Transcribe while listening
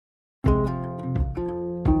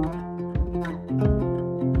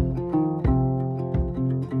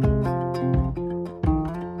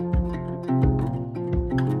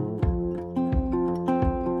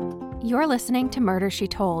You're listening to Murder, She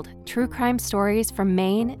Told, true crime stories from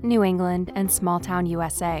Maine, New England, and small-town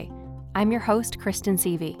USA. I'm your host, Kristen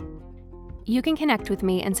Seavey. You can connect with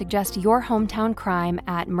me and suggest your hometown crime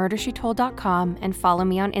at murdershetold.com and follow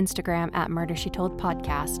me on Instagram at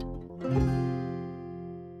murdershetoldpodcast.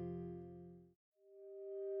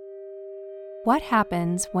 What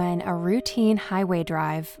happens when a routine highway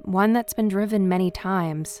drive, one that's been driven many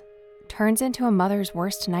times, turns into a mother's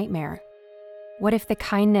worst nightmare? What if the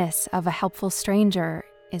kindness of a helpful stranger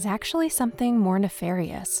is actually something more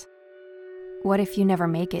nefarious? What if you never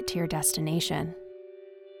make it to your destination?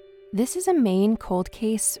 This is a Maine cold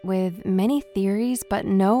case with many theories but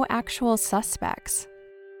no actual suspects.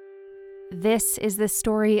 This is the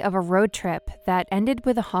story of a road trip that ended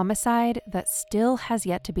with a homicide that still has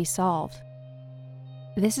yet to be solved.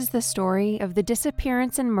 This is the story of the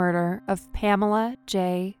disappearance and murder of Pamela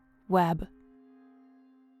J. Webb.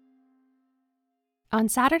 On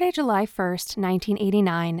Saturday, July 1st,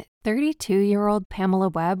 1989, 32-year-old Pamela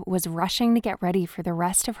Webb was rushing to get ready for the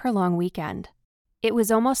rest of her long weekend. It was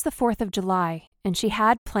almost the 4th of July, and she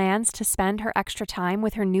had plans to spend her extra time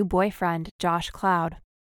with her new boyfriend, Josh Cloud.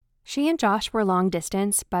 She and Josh were long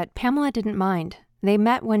distance, but Pamela didn't mind. They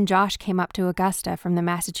met when Josh came up to Augusta from the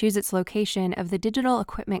Massachusetts location of the Digital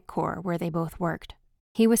Equipment Corps where they both worked.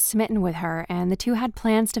 He was smitten with her, and the two had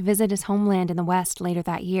plans to visit his homeland in the West later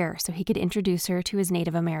that year so he could introduce her to his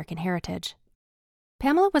Native American heritage.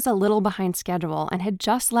 Pamela was a little behind schedule and had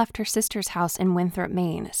just left her sister's house in Winthrop,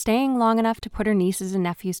 Maine, staying long enough to put her nieces and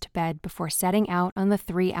nephews to bed before setting out on the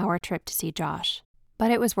 3-hour trip to see Josh.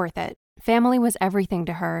 But it was worth it. Family was everything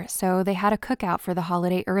to her, so they had a cookout for the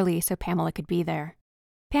holiday early so Pamela could be there.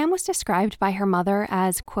 Pam was described by her mother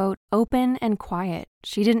as, quote, open and quiet.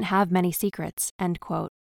 She didn't have many secrets, end quote.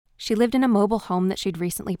 She lived in a mobile home that she'd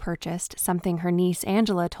recently purchased, something her niece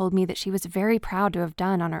Angela told me that she was very proud to have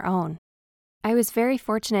done on her own. I was very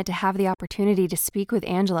fortunate to have the opportunity to speak with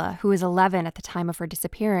Angela, who was 11 at the time of her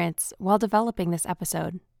disappearance, while developing this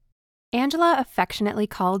episode. Angela affectionately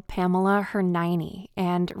called Pamela her Niney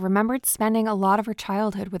and remembered spending a lot of her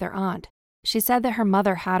childhood with her aunt. She said that her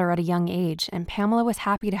mother had her at a young age, and Pamela was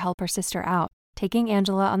happy to help her sister out, taking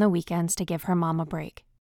Angela on the weekends to give her mom a break.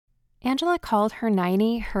 Angela called her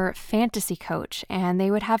Niney her fantasy coach, and they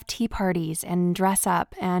would have tea parties and dress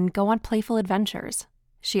up and go on playful adventures.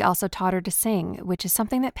 She also taught her to sing, which is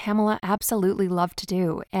something that Pamela absolutely loved to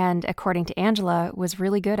do, and according to Angela, was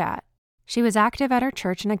really good at. She was active at her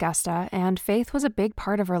church in Augusta, and faith was a big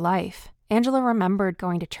part of her life. Angela remembered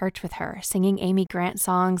going to church with her, singing Amy Grant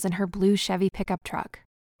songs in her blue Chevy pickup truck.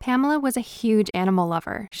 Pamela was a huge animal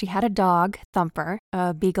lover. She had a dog, Thumper,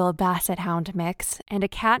 a Beagle Basset Hound mix, and a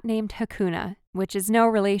cat named Hakuna, which is no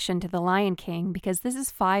relation to The Lion King because this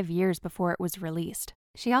is 5 years before it was released.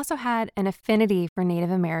 She also had an affinity for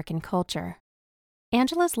Native American culture.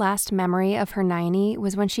 Angela's last memory of her Niney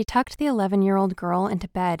was when she tucked the 11-year-old girl into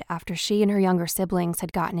bed after she and her younger siblings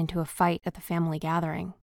had gotten into a fight at the family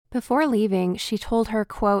gathering. Before leaving, she told her,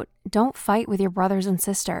 quote, don't fight with your brothers and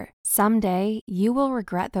sister. Someday, you will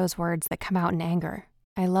regret those words that come out in anger.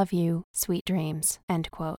 I love you, sweet dreams,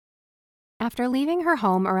 end quote. After leaving her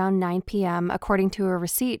home around 9 p.m., according to a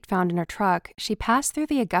receipt found in her truck, she passed through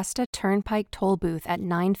the Augusta Turnpike toll booth at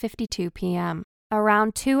 9:52 p.m.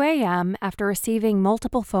 Around 2 a.m., after receiving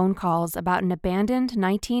multiple phone calls about an abandoned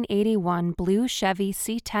 1981 blue Chevy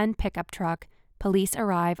C10 pickup truck, police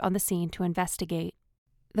arrive on the scene to investigate.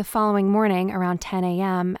 The following morning, around 10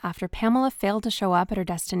 a.m., after Pamela failed to show up at her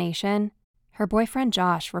destination, her boyfriend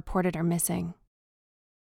Josh reported her missing.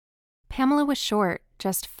 Pamela was short,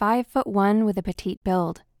 just 5'1" with a petite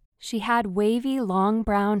build. She had wavy, long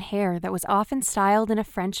brown hair that was often styled in a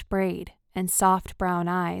French braid and soft brown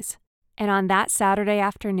eyes. And on that Saturday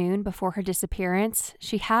afternoon before her disappearance,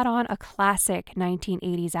 she had on a classic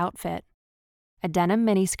 1980s outfit. A denim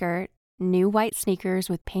miniskirt, new white sneakers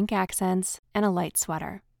with pink accents, and a light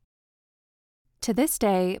sweater. To this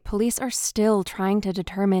day, police are still trying to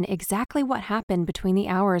determine exactly what happened between the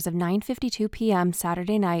hours of 9:52 p.m.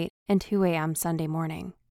 Saturday night and 2 a.m. Sunday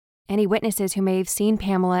morning. Any witnesses who may have seen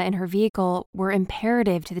Pamela in her vehicle were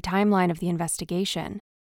imperative to the timeline of the investigation.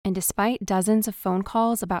 And despite dozens of phone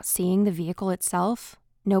calls about seeing the vehicle itself,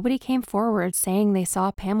 nobody came forward saying they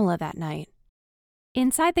saw Pamela that night.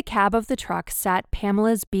 Inside the cab of the truck sat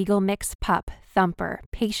Pamela's Beagle mix pup, Thumper,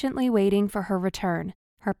 patiently waiting for her return.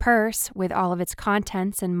 Her purse, with all of its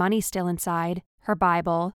contents and money still inside, her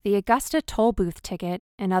Bible, the Augusta toll booth ticket,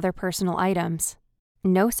 and other personal items.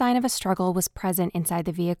 No sign of a struggle was present inside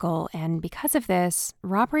the vehicle, and because of this,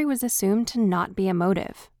 robbery was assumed to not be a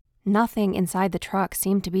motive. Nothing inside the truck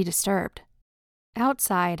seemed to be disturbed.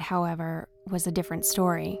 Outside, however, was a different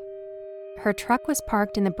story. Her truck was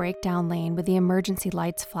parked in the breakdown lane with the emergency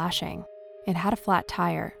lights flashing. It had a flat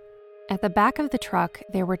tire. At the back of the truck,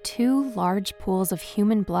 there were 2 large pools of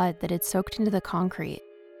human blood that had soaked into the concrete.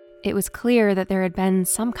 It was clear that there had been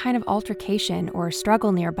some kind of altercation or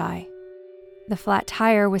struggle nearby. The flat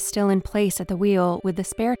tire was still in place at the wheel, with the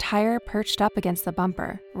spare tire perched up against the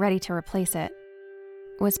bumper, ready to replace it.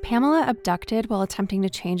 Was Pamela abducted while attempting to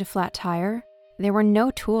change a flat tire? There were no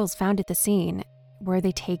tools found at the scene. Were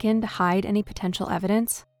they taken to hide any potential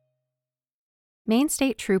evidence? Maine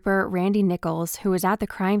State Trooper Randy Nichols, who was at the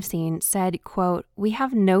crime scene, said, quote, "We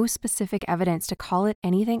have no specific evidence to call it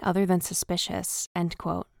anything other than suspicious," end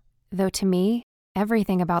quote. Though to me,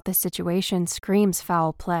 everything about this situation screams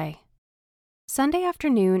foul play. Sunday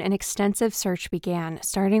afternoon, an extensive search began,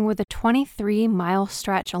 starting with a 23-mile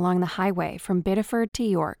stretch along the highway from Biddeford to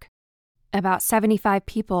York. About 75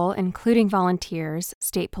 people, including volunteers,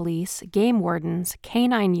 state police, game wardens,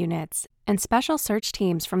 canine units, and special search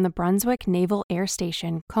teams from the Brunswick Naval Air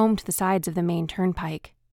Station, combed the sides of the Maine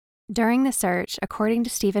Turnpike. During the search, according to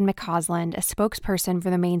Stephen McCausland, a spokesperson for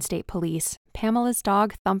the Maine State Police, Pamela's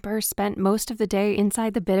dog Thumper spent most of the day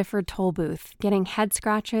inside the Biddeford toll booth, getting head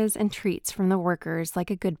scratches and treats from the workers like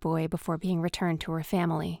a good boy before being returned to her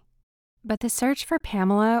family. But the search for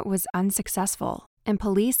Pamela was unsuccessful, and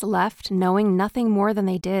police left knowing nothing more than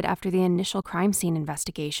they did after the initial crime scene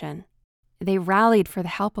investigation. They rallied for the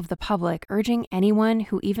help of the public, urging anyone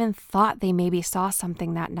who even thought they maybe saw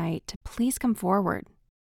something that night to please come forward.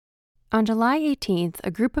 On July 18th,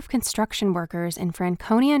 a group of construction workers in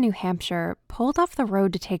Franconia, New Hampshire, pulled off the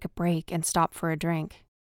road to take a break and stop for a drink.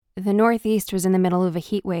 The Northeast was in the middle of a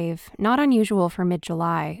heat wave, not unusual for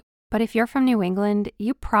mid-July, but if you're from New England,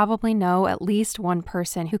 you probably know at least one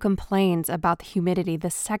person who complains about the humidity the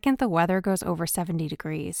second the weather goes over 70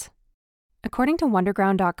 degrees. According to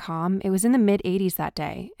Wonderground.com, it was in the mid-80s that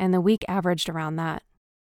day, and the week averaged around that.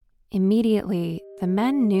 Immediately, the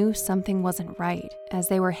men knew something wasn't right as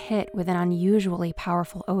they were hit with an unusually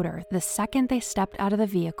powerful odor the second they stepped out of the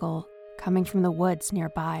vehicle, coming from the woods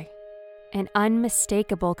nearby. An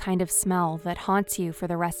unmistakable kind of smell that haunts you for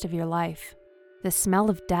the rest of your life. The smell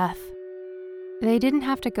of death. They didn't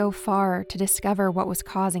have to go far to discover what was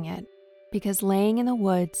causing it, because laying in the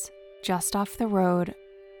woods, just off the road,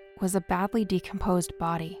 was a badly decomposed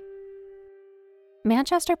body.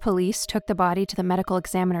 Manchester police took the body to the medical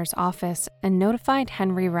examiner's office and notified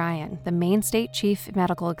Henry Ryan, the Maine State Chief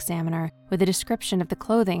Medical Examiner, with a description of the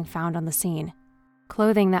clothing found on the scene.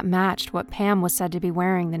 Clothing that matched what Pam was said to be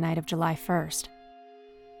wearing the night of July 1st.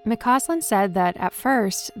 McCausland said that, at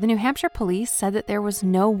first, the New Hampshire police said that there was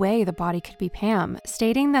no way the body could be Pam,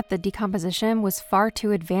 stating that the decomposition was far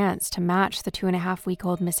too advanced to match the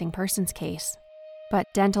 2.5-week-old missing persons case.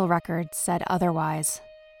 But dental records said otherwise.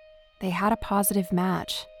 They had a positive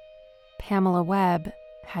match. Pamela Webb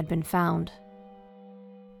had been found.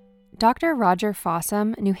 Dr. Roger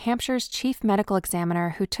Fossum, New Hampshire's chief medical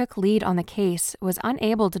examiner who took lead on the case, was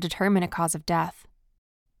unable to determine a cause of death.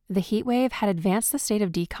 The heat wave had advanced the state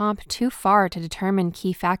of decomp too far to determine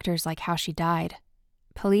key factors like how she died.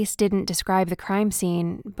 Police didn't describe the crime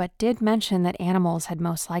scene, but did mention that animals had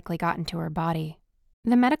most likely gotten to her body.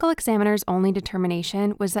 The medical examiner's only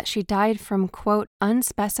determination was that she died from, quote,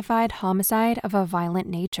 unspecified homicide of a violent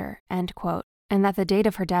nature, end quote, and that the date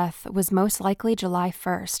of her death was most likely July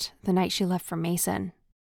 1st, the night she left for Mason.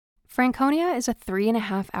 Franconia is a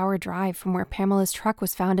 3.5-hour drive from where Pamela's truck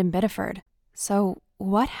was found in Biddeford. So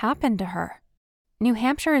what happened to her? New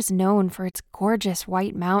Hampshire is known for its gorgeous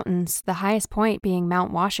white mountains, the highest point being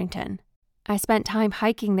Mount Washington. I spent time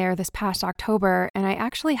hiking there this past October, and I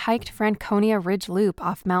actually hiked Franconia Ridge Loop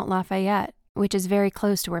off Mount Lafayette, which is very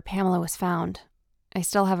close to where Pamela was found. I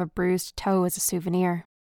still have a bruised toe as a souvenir.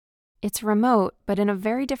 It's remote, but in a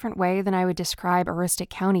very different way than I would describe Aroostook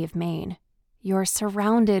County of Maine. You're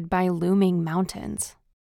surrounded by looming mountains.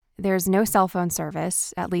 There's no cell phone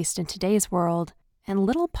service, at least in today's world, and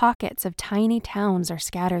little pockets of tiny towns are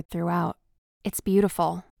scattered throughout. It's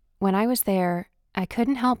beautiful. When I was there, I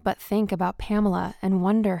couldn't help but think about Pamela and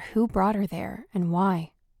wonder who brought her there and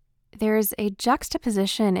why. There's a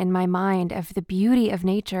juxtaposition in my mind of the beauty of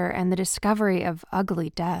nature and the discovery of ugly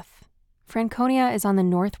death. Franconia is on the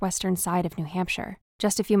northwestern side of New Hampshire,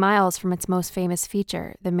 just a few miles from its most famous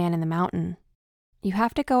feature, the Man in the Mountain. You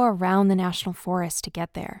have to go around the national forest to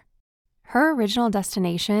get there. Her original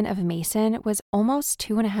destination of Mason was almost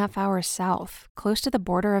 2.5 hours south, close to the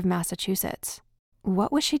border of Massachusetts.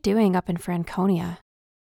 What was she doing up in Franconia?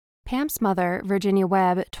 Pam's mother, Virginia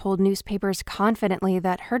Webb, told newspapers confidently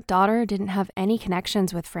that her daughter didn't have any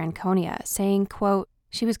connections with Franconia, saying, quote,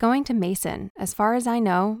 she was going to Mason. As far as I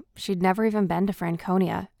know, she'd never even been to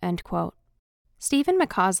Franconia, end quote. Stephen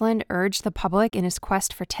McCausland urged the public in his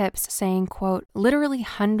quest for tips, saying, quote, "Literally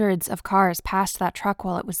hundreds of cars passed that truck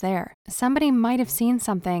while it was there. Somebody might have seen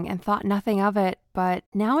something and thought nothing of it, but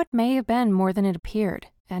now it may have been more than it appeared,"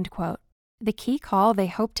 end quote. The key call they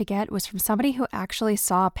hoped to get was from somebody who actually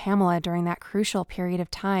saw Pamela during that crucial period of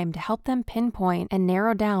time to help them pinpoint and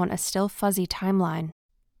narrow down a still fuzzy timeline.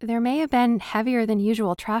 There may have been heavier than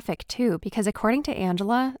usual traffic too, because according to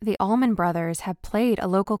Angela, the Allman Brothers had played a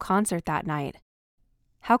local concert that night.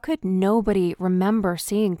 How could nobody remember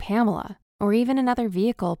seeing Pamela, or even another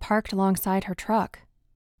vehicle parked alongside her truck?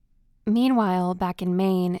 Meanwhile, back in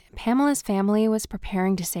Maine, Pamela's family was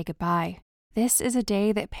preparing to say goodbye. This is a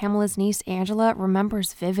day that Pamela's niece Angela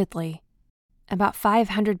remembers vividly. About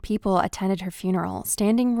 500 people attended her funeral,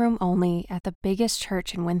 standing room only, at the biggest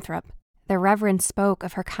church in Winthrop. The reverend spoke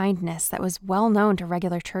of her kindness that was well known to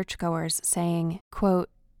regular churchgoers, saying, quote,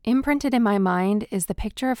 "Imprinted in my mind is the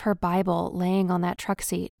picture of her Bible laying on that truck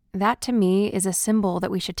seat. That to me is a symbol that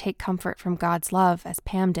we should take comfort from God's love, as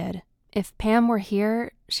Pam did. If Pam were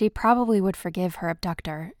here, she probably would forgive her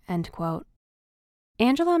abductor," end quote.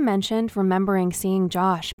 Angela mentioned remembering seeing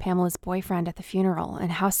Josh, Pamela's boyfriend, at the funeral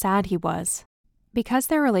and how sad he was. Because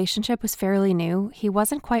their relationship was fairly new, he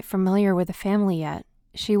wasn't quite familiar with the family yet.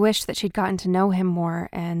 She wished that she'd gotten to know him more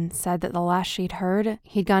and said that the last she'd heard,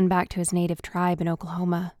 he'd gone back to his native tribe in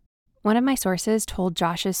Oklahoma. One of my sources told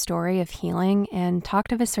Josh's story of healing and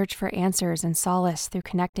talked of his search for answers and solace through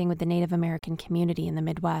connecting with the Native American community in the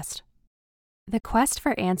Midwest. The quest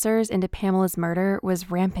for answers into Pamela's murder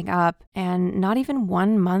was ramping up, and not even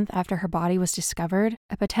 1 month after her body was discovered,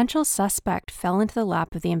 a potential suspect fell into the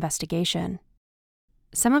lap of the investigation.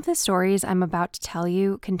 Some of the stories I'm about to tell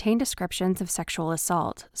you contain descriptions of sexual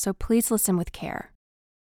assault, so please listen with care.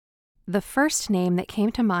 The first name that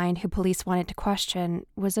came to mind who police wanted to question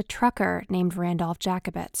was a trucker named Randolph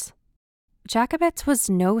Jacobitz. Jacobitz was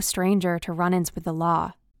no stranger to run-ins with the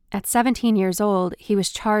law. At 17 years old, he was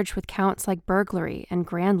charged with counts like burglary and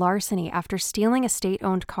grand larceny after stealing a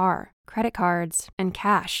state-owned car, credit cards, and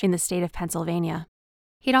cash in the state of Pennsylvania.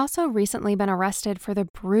 He'd also recently been arrested for the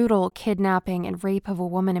brutal kidnapping and rape of a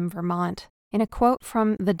woman in Vermont. In a quote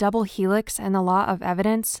from The Double Helix and the Law of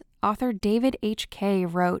Evidence, author David H. Kay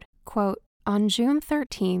wrote, quote, "On June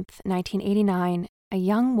 13th, 1989, a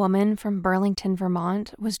young woman from Burlington,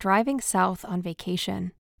 Vermont was driving south on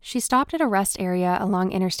vacation. She stopped at a rest area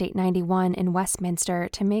along Interstate 91 in Westminster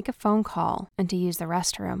to make a phone call and to use the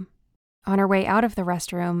restroom. On her way out of the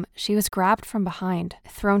restroom, she was grabbed from behind,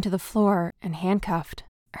 thrown to the floor, and handcuffed.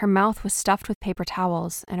 Her mouth was stuffed with paper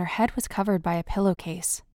towels, and her head was covered by a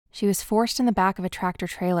pillowcase. She was forced in the back of a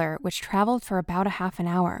tractor-trailer, which traveled for about a half an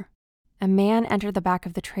hour. A man entered the back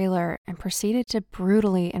of the trailer and proceeded to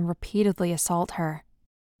brutally and repeatedly assault her.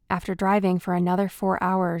 After driving for another 4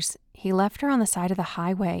 hours, he left her on the side of the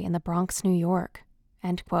highway in the Bronx, New York."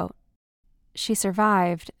 End quote. She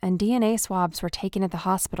survived, and DNA swabs were taken at the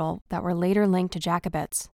hospital that were later linked to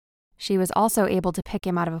Jacobitz. She was also able to pick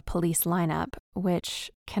him out of a police lineup, which,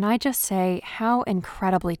 can I just say, how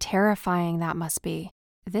incredibly terrifying that must be.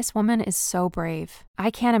 This woman is so brave. I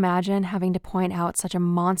can't imagine having to point out such a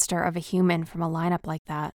monster of a human from a lineup like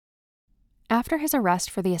that. After his arrest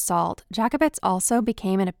for the assault, Jacobitz also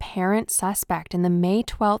became an apparent suspect in the May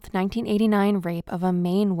 12, 1989 rape of a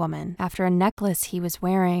Maine woman after a necklace he was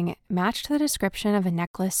wearing matched the description of a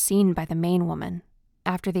necklace seen by the Maine woman.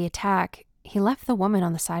 After the attack, he left the woman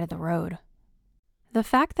on the side of the road. The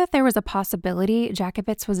fact that there was a possibility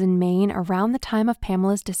Jacobitz was in Maine around the time of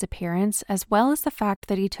Pamela's disappearance, as well as the fact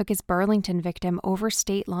that he took his Burlington victim over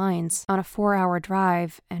state lines on a 4-hour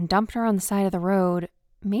drive and dumped her on the side of the road,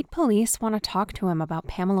 made police want to talk to him about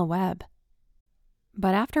Pamela Webb.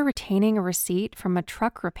 But after retaining a receipt from a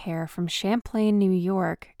truck repair from Champlain, New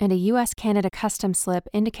York, and a U.S.-Canada customs slip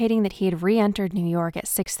indicating that he had re-entered New York at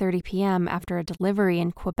 6:30 p.m. after a delivery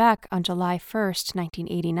in Quebec on July 1st,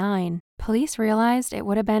 1989, police realized it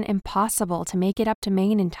would have been impossible to make it up to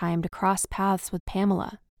Maine in time to cross paths with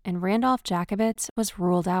Pamela, and Randolph Jacobitz was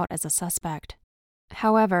ruled out as a suspect.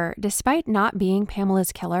 However, despite not being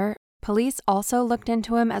Pamela's killer, police also looked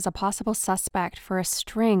into him as a possible suspect for a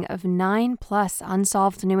string of 9+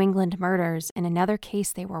 unsolved New England murders in another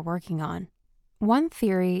case they were working on. One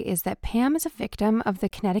theory is that Pam is a victim of the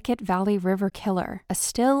Connecticut Valley River Killer, a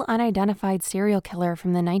still unidentified serial killer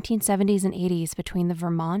from the 1970s and 80s between the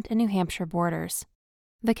Vermont and New Hampshire borders.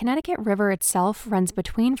 The Connecticut River itself runs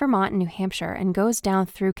between Vermont and New Hampshire and goes down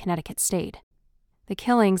through Connecticut State. The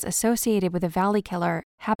killings associated with the Valley Killer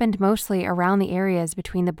happened mostly around the areas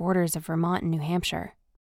between the borders of Vermont and New Hampshire.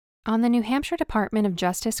 On the New Hampshire Department of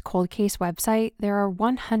Justice Cold Case website, there are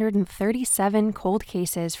 137 cold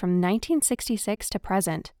cases from 1966 to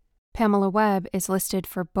present. Pamela Webb is listed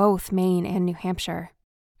for both Maine and New Hampshire.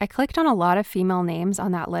 I clicked on a lot of female names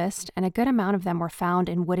on that list, and a good amount of them were found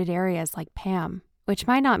in wooded areas like Pam, which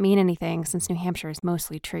might not mean anything since New Hampshire is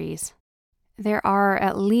mostly trees. There are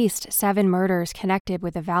at least 7 murders connected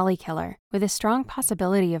with the Valley Killer, with a strong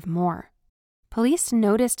possibility of more. Police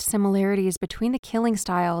noticed similarities between the killing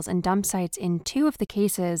styles and dump sites in 2 of the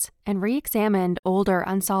cases and re-examined older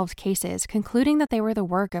unsolved cases, concluding that they were the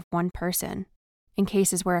work of one person. In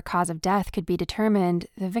cases where a cause of death could be determined,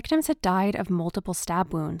 the victims had died of multiple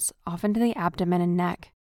stab wounds, often to the abdomen and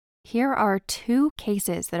neck. Here are 2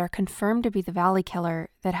 cases that are confirmed to be the Valley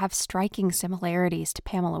Killer that have striking similarities to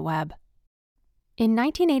Pamela Webb. In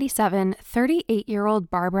 1987, 38-year-old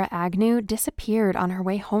Barbara Agnew disappeared on her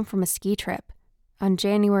way home from a ski trip. On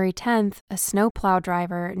January 10th, a snowplow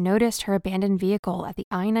driver noticed her abandoned vehicle at the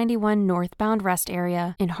I-91 northbound rest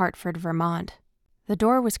area in Hartford, Vermont. The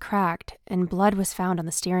door was cracked, and blood was found on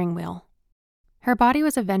the steering wheel. Her body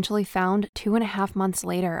was eventually found 2.5 months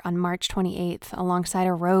later on March 28th alongside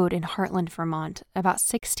a road in Heartland, Vermont, about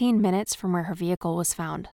 16 minutes from where her vehicle was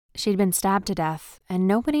found. She'd been stabbed to death, and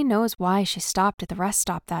nobody knows why she stopped at the rest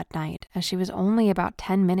stop that night, as she was only about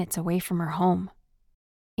 10 minutes away from her home.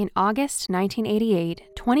 In August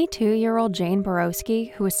 1988, 22-year-old Jane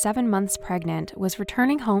Borowski, who was 7 months pregnant, was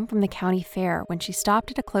returning home from the county fair when she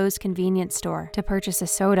stopped at a closed convenience store to purchase a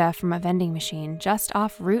soda from a vending machine just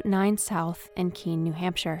off Route 9 South in Keene, New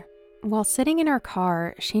Hampshire. While sitting in her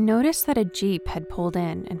car, she noticed that a Jeep had pulled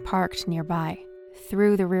in and parked nearby.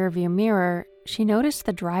 Through the rearview mirror, she noticed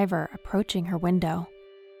the driver approaching her window.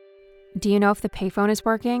 "Do you know if the payphone is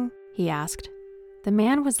working?" he asked. The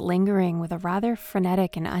man was lingering with a rather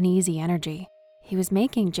frenetic and uneasy energy. He was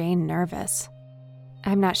making Jane nervous.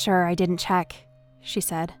 "I'm not sure, I didn't check," she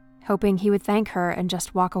said, hoping he would thank her and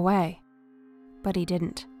just walk away. But he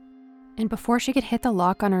didn't. And before she could hit the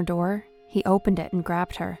lock on her door, he opened it and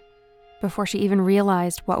grabbed her. Before she even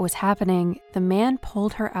realized what was happening, the man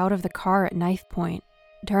pulled her out of the car at knife point.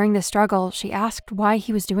 During the struggle, she asked why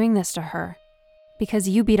he was doing this to her. "Because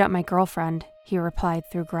you beat up my girlfriend," he replied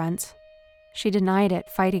through grunts. She denied it,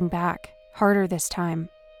 fighting back, harder this time.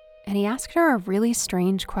 And he asked her a really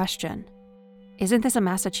strange question. "Isn't this a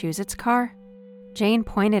Massachusetts car?" Jane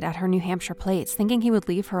pointed at her New Hampshire plates, thinking he would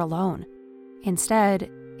leave her alone.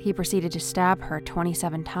 Instead, he proceeded to stab her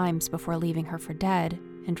 27 times before leaving her for dead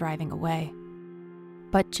and driving away.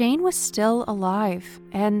 But Jane was still alive,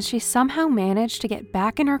 and she somehow managed to get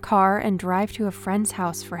back in her car and drive to a friend's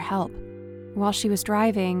house for help. While she was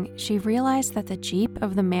driving, she realized that the Jeep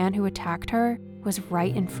of the man who attacked her was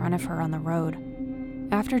right in front of her on the road.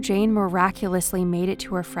 After Jane miraculously made it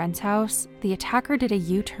to her friend's house, the attacker did a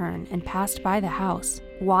U-turn and passed by the house,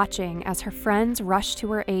 watching as her friends rushed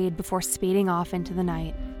to her aid before speeding off into the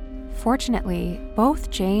night. Fortunately, both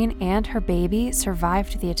Jane and her baby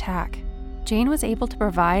survived the attack. Jane was able to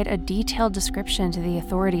provide a detailed description to the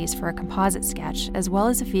authorities for a composite sketch, as well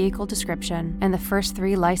as a vehicle description and the first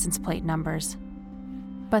 3 license plate numbers.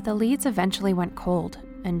 But the leads eventually went cold,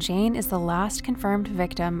 and Jane is the last confirmed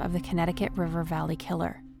victim of the Connecticut River Valley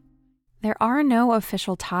Killer. There are no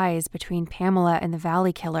official ties between Pamela and the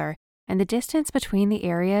Valley Killer, and the distance between the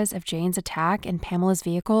areas of Jane's attack and Pamela's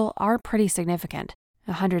vehicle are pretty significant,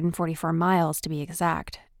 144 miles to be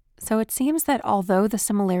exact. So it seems that although the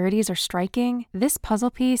similarities are striking, this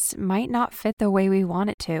puzzle piece might not fit the way we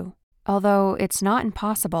want it to. Although it's not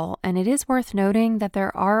impossible, and it is worth noting that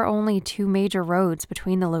there are only 2 major roads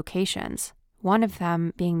between the locations, one of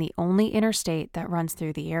them being the only interstate that runs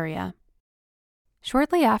through the area.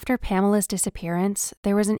 Shortly after Pamela's disappearance,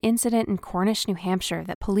 there was an incident in Cornish, New Hampshire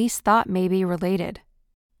that police thought may be related.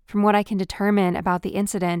 From what I can determine about the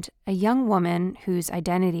incident, a young woman, whose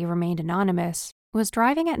identity remained anonymous, was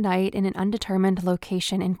driving at night in an undetermined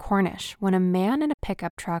location in Cornish when a man in a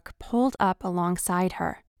pickup truck pulled up alongside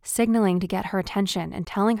her, signaling to get her attention and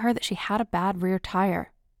telling her that she had a bad rear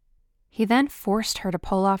tire. He then forced her to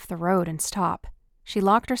pull off the road and stop. She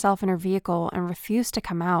locked herself in her vehicle and refused to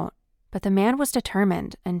come out, but the man was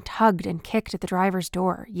determined and tugged and kicked at the driver's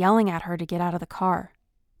door, yelling at her to get out of the car.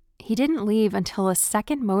 He didn't leave until a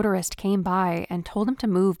second motorist came by and told him to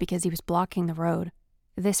move because he was blocking the road.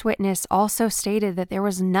 This witness also stated that there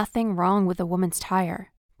was nothing wrong with the woman's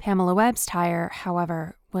tire. Pamela Webb's tire,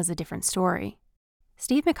 however, was a different story.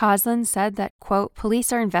 Steve McCausland said that, quote,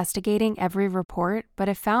 "Police are investigating every report, but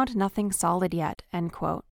have found nothing solid yet," end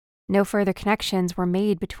quote. No further connections were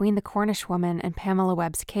made between the Cornish woman and Pamela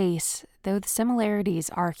Webb's case, though the similarities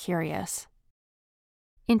are curious.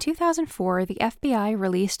 In 2004, the FBI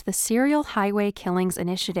released the Serial Highway Killings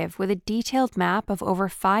Initiative with a detailed map of over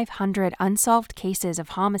 500 unsolved cases of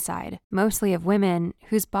homicide, mostly of women,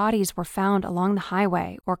 whose bodies were found along the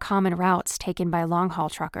highway or common routes taken by long-haul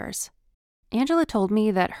truckers. Angela told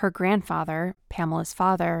me that her grandfather, Pamela's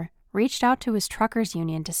father, reached out to his truckers'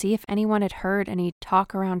 union to see if anyone had heard any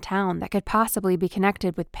talk around town that could possibly be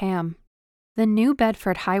connected with Pam. The New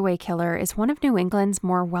Bedford Highway Killer is one of New England's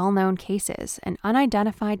more well-known cases, an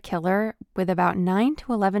unidentified killer with about 9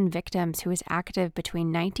 to 11 victims who was active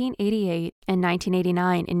between 1988 and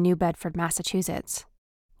 1989 in New Bedford, Massachusetts.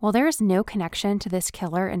 While there is no connection to this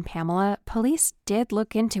killer and Pamela, police did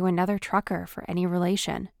look into another trucker for any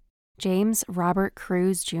relation, James Robert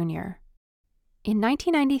Cruz Jr. In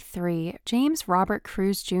 1993, James Robert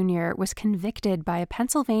Cruz Jr. was convicted by a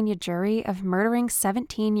Pennsylvania jury of murdering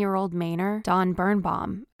 17-year-old Mainer Dawn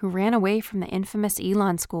Birnbaum, who ran away from the infamous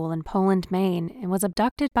Elon School in Poland, Maine, and was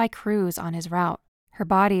abducted by Cruz on his route. Her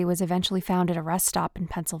body was eventually found at a rest stop in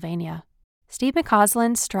Pennsylvania. Steve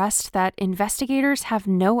McCausland stressed that investigators have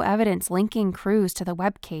no evidence linking Cruz to the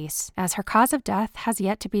Webb case, as her cause of death has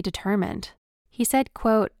yet to be determined. He said,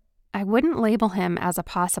 quote, "I wouldn't label him as a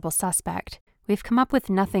possible suspect. We've come up with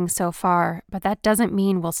nothing so far, but that doesn't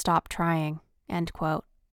mean we'll stop trying," end quote.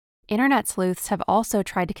 Internet sleuths have also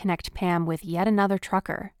tried to connect Pam with yet another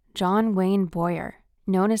trucker, John Wayne Boyer,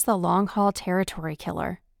 known as the Long-Haul Territory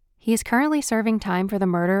Killer. He is currently serving time for the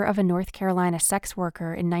murder of a North Carolina sex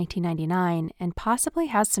worker in 1999 and possibly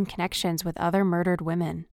has some connections with other murdered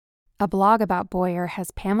women. A blog about Boyer has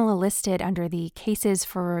Pamela listed under the Cases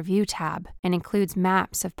for Review tab and includes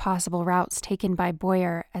maps of possible routes taken by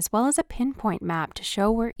Boyer as well as a pinpoint map to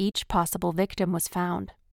show where each possible victim was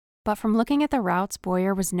found. But from looking at the routes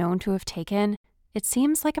Boyer was known to have taken, it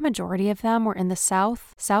seems like a majority of them were in the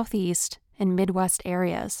South, Southeast, and Midwest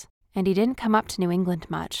areas, and he didn't come up to New England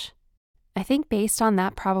much. I think based on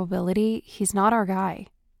that probability, he's not our guy.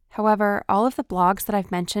 However, all of the blogs that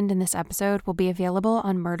I've mentioned in this episode will be available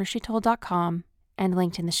on murdershetold.com and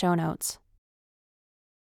linked in the show notes.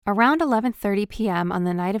 Around 11:30 p.m. on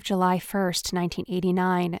the night of July 1st,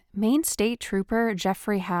 1989, Maine State Trooper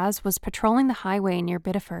Jeffrey Haas was patrolling the highway near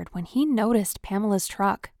Biddeford when he noticed Pamela's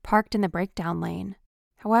truck parked in the breakdown lane.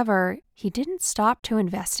 However, he didn't stop to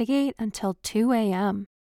investigate until 2 a.m.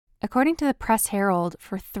 According to the Press-Herald,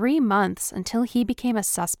 for 3 months until he became a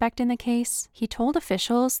suspect in the case, he told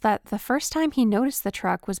officials that the first time he noticed the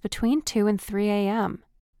truck was between 2 and 3 a.m.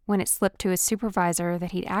 When it slipped to his supervisor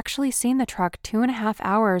that he'd actually seen the truck 2.5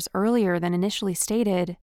 hours earlier than initially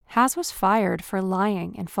stated, Haas was fired for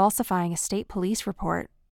lying and falsifying a state police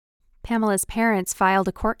report. Pamela's parents filed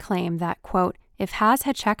a court claim that, quote, if Haas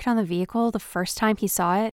had checked on the vehicle the first time he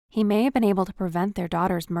saw it, he may have been able to prevent their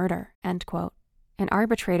daughter's murder, end quote. An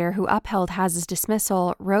arbitrator who upheld Haas's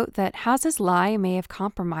dismissal wrote that Haas's lie may have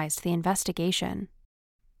compromised the investigation.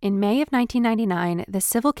 In May of 1999, the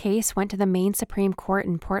civil case went to the Maine Supreme Court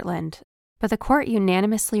in Portland, but the court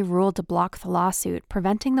unanimously ruled to block the lawsuit,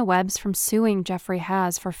 preventing the Webbs from suing Jeffrey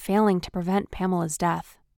Haas for failing to prevent Pamela's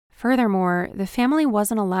death. Furthermore, the family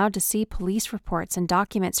wasn't allowed to see police reports and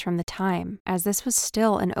documents from the time, as this was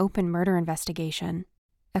still an open murder investigation.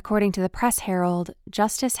 According to the Press-Herald,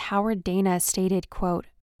 Justice Howard Dana stated, quote,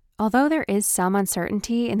 although there is some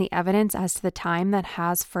uncertainty in the evidence as to the time that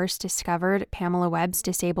Haas first discovered Pamela Webb's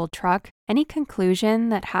disabled truck, any conclusion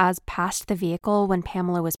that Haas passed the vehicle when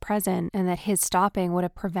Pamela was present and that his stopping would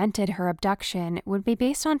have prevented her abduction would be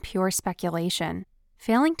based on pure speculation.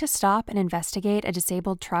 Failing to stop and investigate a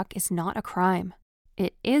disabled truck is not a crime.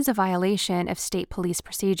 It is a violation of state police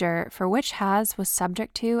procedure for which Haas was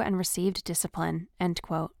subject to and received discipline, end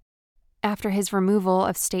quote. After his removal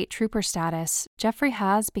of state trooper status, Jeffrey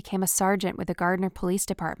Haas became a sergeant with the Gardner Police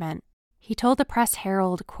Department. He told the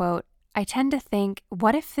Press-Herald, quote, I tend to think,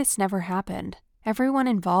 what if this never happened? Everyone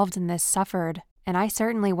involved in this suffered, and I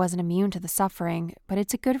certainly wasn't immune to the suffering, but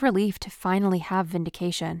it's a good relief to finally have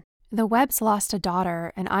vindication. The Webbs lost a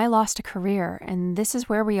daughter, and I lost a career, and this is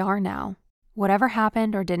where we are now. Whatever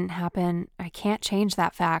happened or didn't happen, I can't change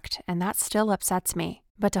that fact, and that still upsets me.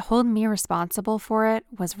 But to hold me responsible for it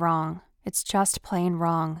was wrong. It's just plain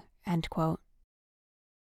wrong, end quote.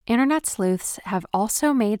 Internet sleuths have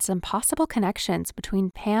also made some possible connections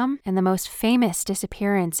between Pam and the most famous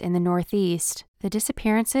disappearance in the Northeast, the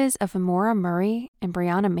disappearances of Maura Murray and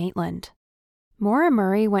Brianna Maitland. Maura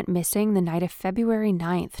Murray went missing the night of February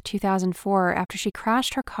 9th, 2004 after she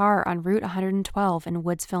crashed her car on Route 112 in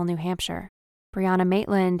Woodsville, New Hampshire. Brianna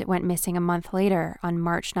Maitland went missing a month later on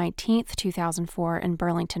March 19th, 2004 in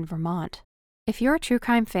Burlington, Vermont. If you're a true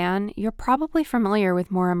crime fan, you're probably familiar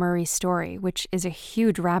with Maura Murray's story, which is a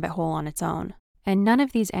huge rabbit hole on its own. and none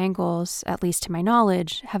of these angles, at least to my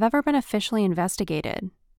knowledge, have ever been officially investigated.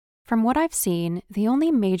 From what I've seen, the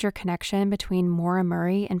only major connection between Maura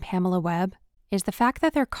Murray and Pamela Webb is the fact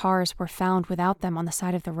that their cars were found without them on the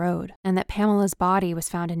side of the road, and that Pamela's body was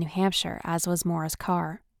found in New Hampshire, as was Maura's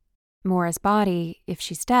car. Maura's body, if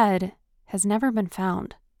she's dead, has never been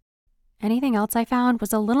found. Anything else I found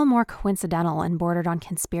was a little more coincidental and bordered on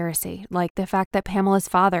conspiracy, like the fact that Pamela's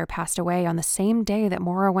father passed away on the same day that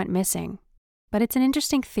Maura went missing. But it's an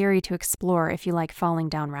interesting theory to explore if you like falling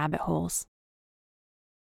down rabbit holes.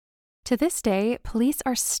 To this day, police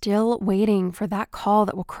are still waiting for that call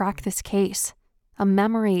that will crack this case. A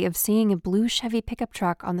memory of seeing a blue Chevy pickup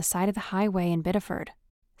truck on the side of the highway in Biddeford.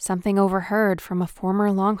 Something overheard from a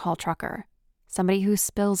former long-haul trucker. Somebody who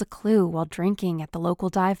spills a clue while drinking at the local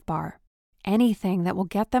dive bar. Anything that will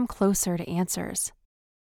get them closer to answers.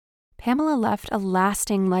 Pamela left a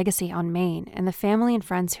lasting legacy on Maine and the family and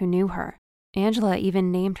friends who knew her. Angela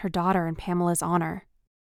even named her daughter in Pamela's honor.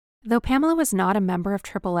 Though Pamela was not a member of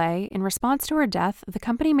AAA, in response to her death, the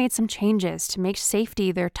company made some changes to make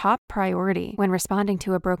safety their top priority when responding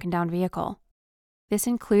to a broken-down vehicle. This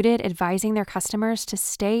included advising their customers to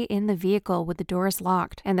stay in the vehicle with the doors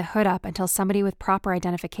locked and the hood up until somebody with proper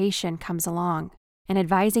identification comes along, and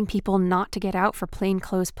advising people not to get out for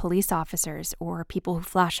plainclothes police officers or people who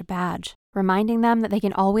flash a badge, reminding them that they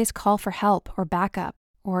can always call for help or backup,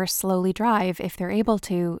 or slowly drive, if they're able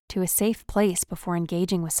to a safe place before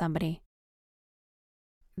engaging with somebody.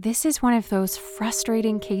 This is one of those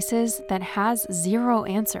frustrating cases that has zero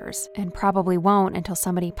answers and probably won't until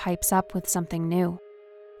somebody pipes up with something new.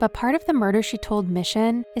 But part of the Murder, She Told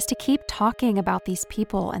mission is to keep talking about these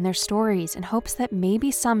people and their stories in hopes that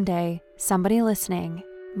maybe someday somebody listening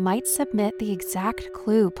might submit the exact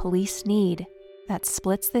clue police need that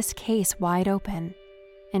splits this case wide open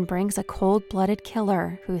and brings a cold-blooded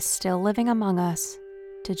killer who is still living among us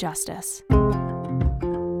to justice.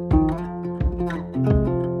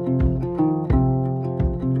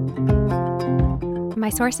 My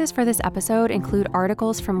sources for this episode include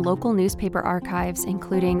articles from local newspaper archives,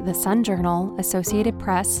 including the Sun Journal, Associated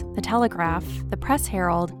Press, The Telegraph, The Press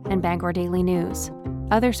Herald, and Bangor Daily News.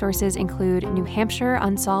 Other sources include New Hampshire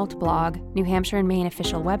Unsolved blog, New Hampshire and Maine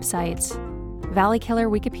official websites, Valley Killer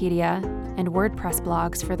Wikipedia, and WordPress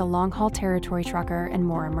blogs for the Long Haul Territory Trucker and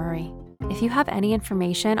Maura Murray. If you have any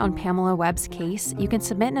information on Pamela Webb's case, you can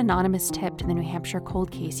submit an anonymous tip to the New Hampshire Cold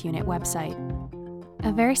Case Unit website.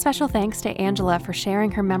 A very special thanks to Angela for sharing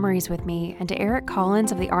her memories with me, and to Eric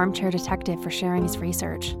Collins of the Armchair Detective for sharing his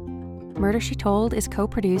research. Murder, She Told is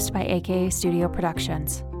co-produced by AKA Studio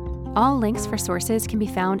Productions. All links for sources can be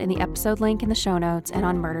found in the episode link in the show notes and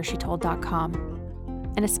on murdershetold.com.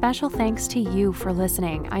 And a special thanks to you for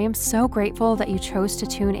listening. I am so grateful that you chose to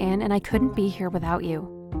tune in, and I couldn't be here without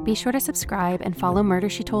you. Be sure to subscribe and follow Murder,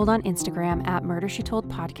 She Told on Instagram at Murder, She Told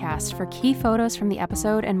Podcast for key photos from the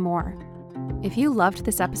episode and more. If you loved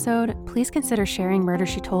this episode, please consider sharing Murder,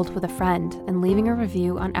 She Told with a friend and leaving a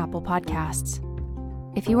review on Apple Podcasts.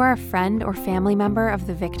 If you are a friend or family member of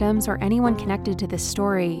the victims or anyone connected to this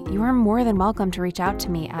story, you are more than welcome to reach out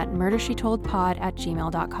to me at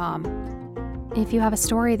murdershetoldpod@gmail.com. If you have a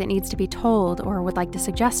story that needs to be told or would like to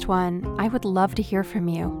suggest one, I would love to hear from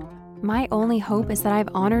you. My only hope is that I've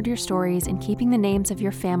honored your stories in keeping the names of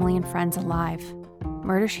your family and friends alive.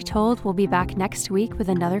 Murder, She Told will be back next week with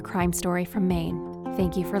another crime story from Maine.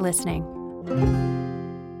 Thank you for listening.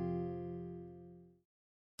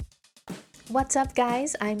 What's up,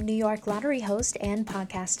 guys? I'm New York Lottery host and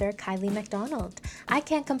podcaster Kylie McDonald. I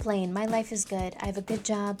can't complain. My life is good. I have a good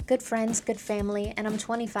job, good friends, good family, and I'm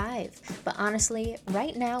 25. But honestly,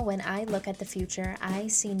 right now when I look at the future, I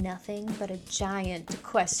see nothing but a giant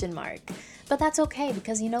question mark. But that's okay,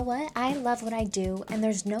 because you know what? I love what I do, and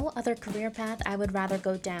there's no other career path I would rather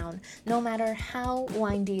go down, no matter how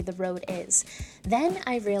windy the road is. Then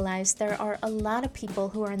I realized there are a lot of people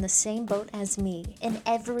who are in the same boat as me, in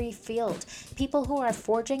every field. People who are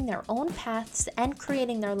forging their own paths and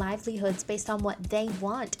creating their livelihoods based on what they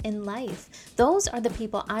want in life. Those are the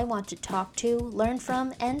people I want to talk to, learn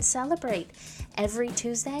from, and celebrate. Every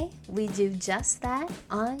Tuesday, we do just that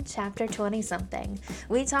on Chapter 20-something.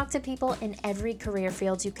 We talk to people in every career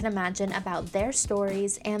field you can imagine about their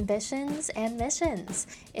stories, ambitions, and missions.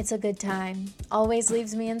 It's a good time. Always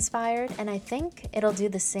leaves me inspired, and I think it'll do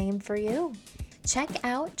the same for you. Check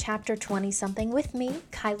out Chapter 20-something with me,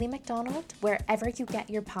 Kylie McDonald, wherever you get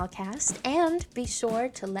your podcast, and be sure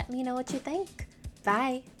to let me know what you think.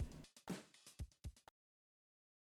 Bye.